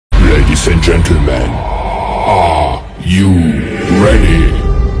Ladies and gentlemen, are you ready?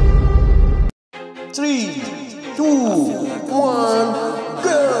 3, 2, 1,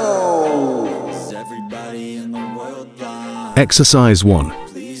 go! Exercise 1.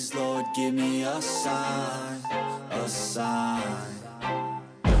 Please, Lord, give me a sign, a sign.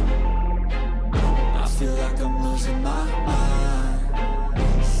 I feel like I'm losing my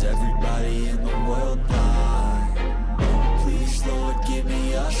mind. Is everybody in the world blind? Please, Lord, give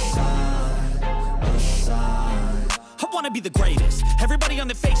me a sign, a sign. I wanna be the greatest. Everybody on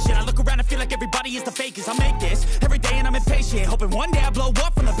the fake shit. I look around and feel like everybody is the fakest. I make this every day and I'm impatient, hoping one day I blow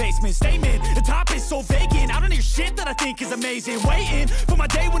up from the basement. Statement, the top is so vacant. I don't hear shit that I think is amazing. Waiting for my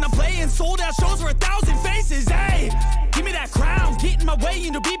day when I'm playing sold out shows for 1,000 faces. Hey, give me that crown, get in my way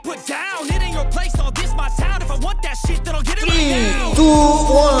and to be put down. It ain't your place, all this my town. If I want that shit, then I'll get it right now. 3, 2,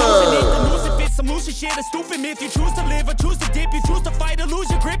 1. Lose it, some loose shit, a stupid myth. You choose to live or choose to dip. You choose to fight or lose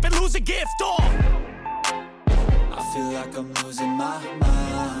your grip and lose a gift. I feel like I'm losing my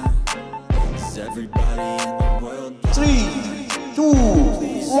mind. Is everybody in the world blind? 3, 2,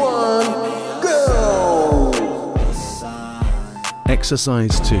 1, go! A sign.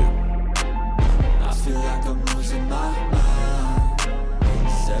 Exercise 2. I feel like I'm losing my mind.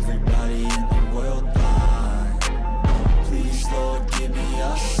 Is everybody in the world blind? Please, Lord, give me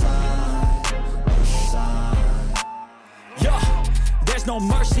a sign, a sign. Yeah, there's no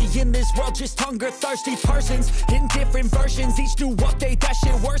mercy in this world, just hunger-thirsty persons in different versions. Each new update, that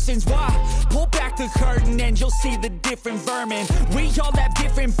shit worsens. Why? Pull back the curtain and you'll see the different vermin. We all have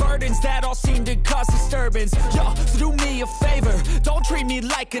different burdens that all seem to cause disturbance. Yo, so do me a favor, don't treat me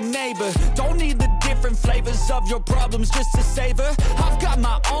like a neighbor. Don't need the different flavors of your problems just to savor. I've got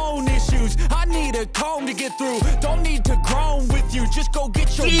my own issues, I need a comb to get through. Don't need to groan with you, just go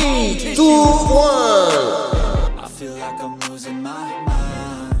get your own 3, tissue. 2, 1. I feel like I'm losing my mind.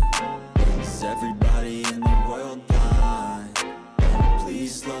 Is everybody in the world blind?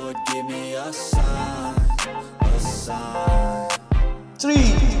 Please, Lord, give me a sign, a sign. 3,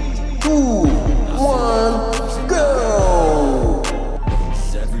 2, 1, go!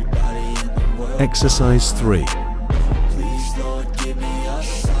 Is everybody in the world Exercise 3. Please, Lord, give me a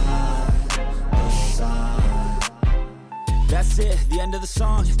sign, a sign. That's it, the end of the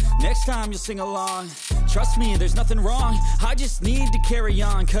song. Next time you'll sing along. Trust me, there's nothing wrong. I just need to carry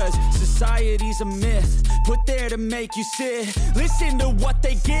on, cause society's a myth put there to make you sit. Listen to what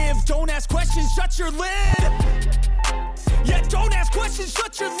they give. Don't ask questions, shut your lid. Yeah, don't ask questions,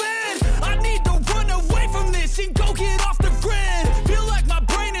 shut your lid. I need to run away from this and go get off the grid. Feel like my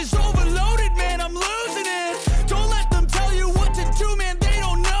brain is overloaded, man, I'm losing it. Don't let them tell you what to do, man, they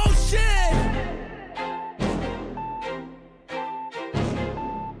don't know shit.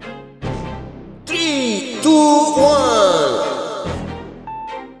 3, 2, 1.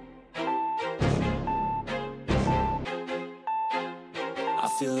 I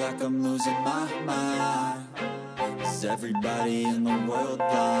feel like I'm losing my mind. Is everybody in the world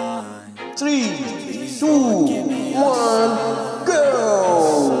blind? 3, 2, 1,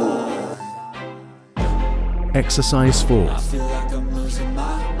 go! Exercise 4. I feel like I'm losing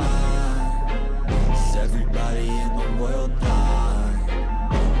my mind. Is everybody in the world blind?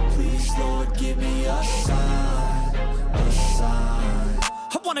 Please, Lord, give me a sign, a sign.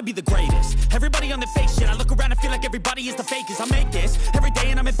 I wanna be the greatest. Everybody on the fake shit. I look around and feel like everybody is the fakest. I make this every day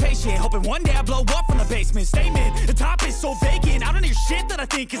and I'm impatient, hoping one day I blow up from the basement. Statement, the top is so vacant. I don't hear shit that I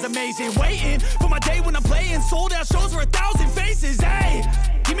think is amazing. Waiting for my day when I'm playing sold out shows for 1,000 faces. Hey,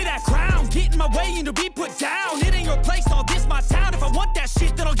 give me that crown, get in my way and to be put down. It ain't your place, all this my town. If I want that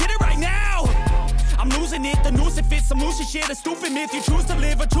shit, then I'll get it right now. I'm losing it, the noose it fits, some loose shit, a stupid myth. You choose to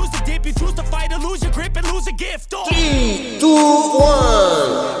live or choose to dip. You choose to fight or lose your grip and lose a gift. 3, 2,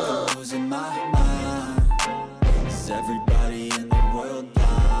 1. I'm losing my mind. Is everybody in the world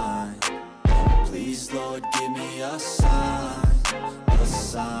blind? Please, Lord, give me a sign, a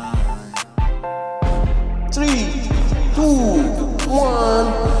sign. 3, 2, 1,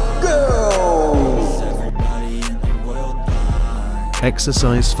 go! Is everybody in the world blind?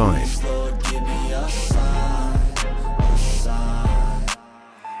 Exercise 5. Lord, give me a sign, a sign.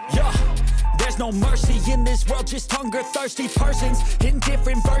 Yeah, there's no mercy in this world, just hunger-thirsty persons in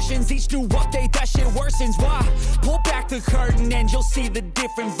different versions. Each new update, that shit worsens. Why? Pull back the curtain and you'll see the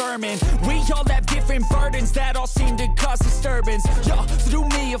different vermin. We all have different burdens that all seem to cause disturbance. Yo, so do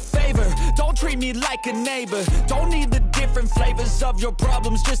me a favor, don't treat me like a neighbor. Don't need the different flavors of your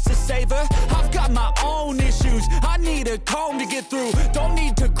problems just to savor. I've got my own issues, I need a comb to get through. Don't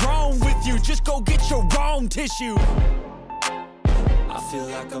need to groan with you, just go get your own tissue. I feel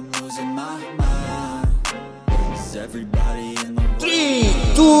like I'm losing my mind. Is everybody in the world? 3,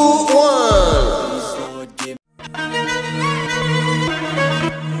 2,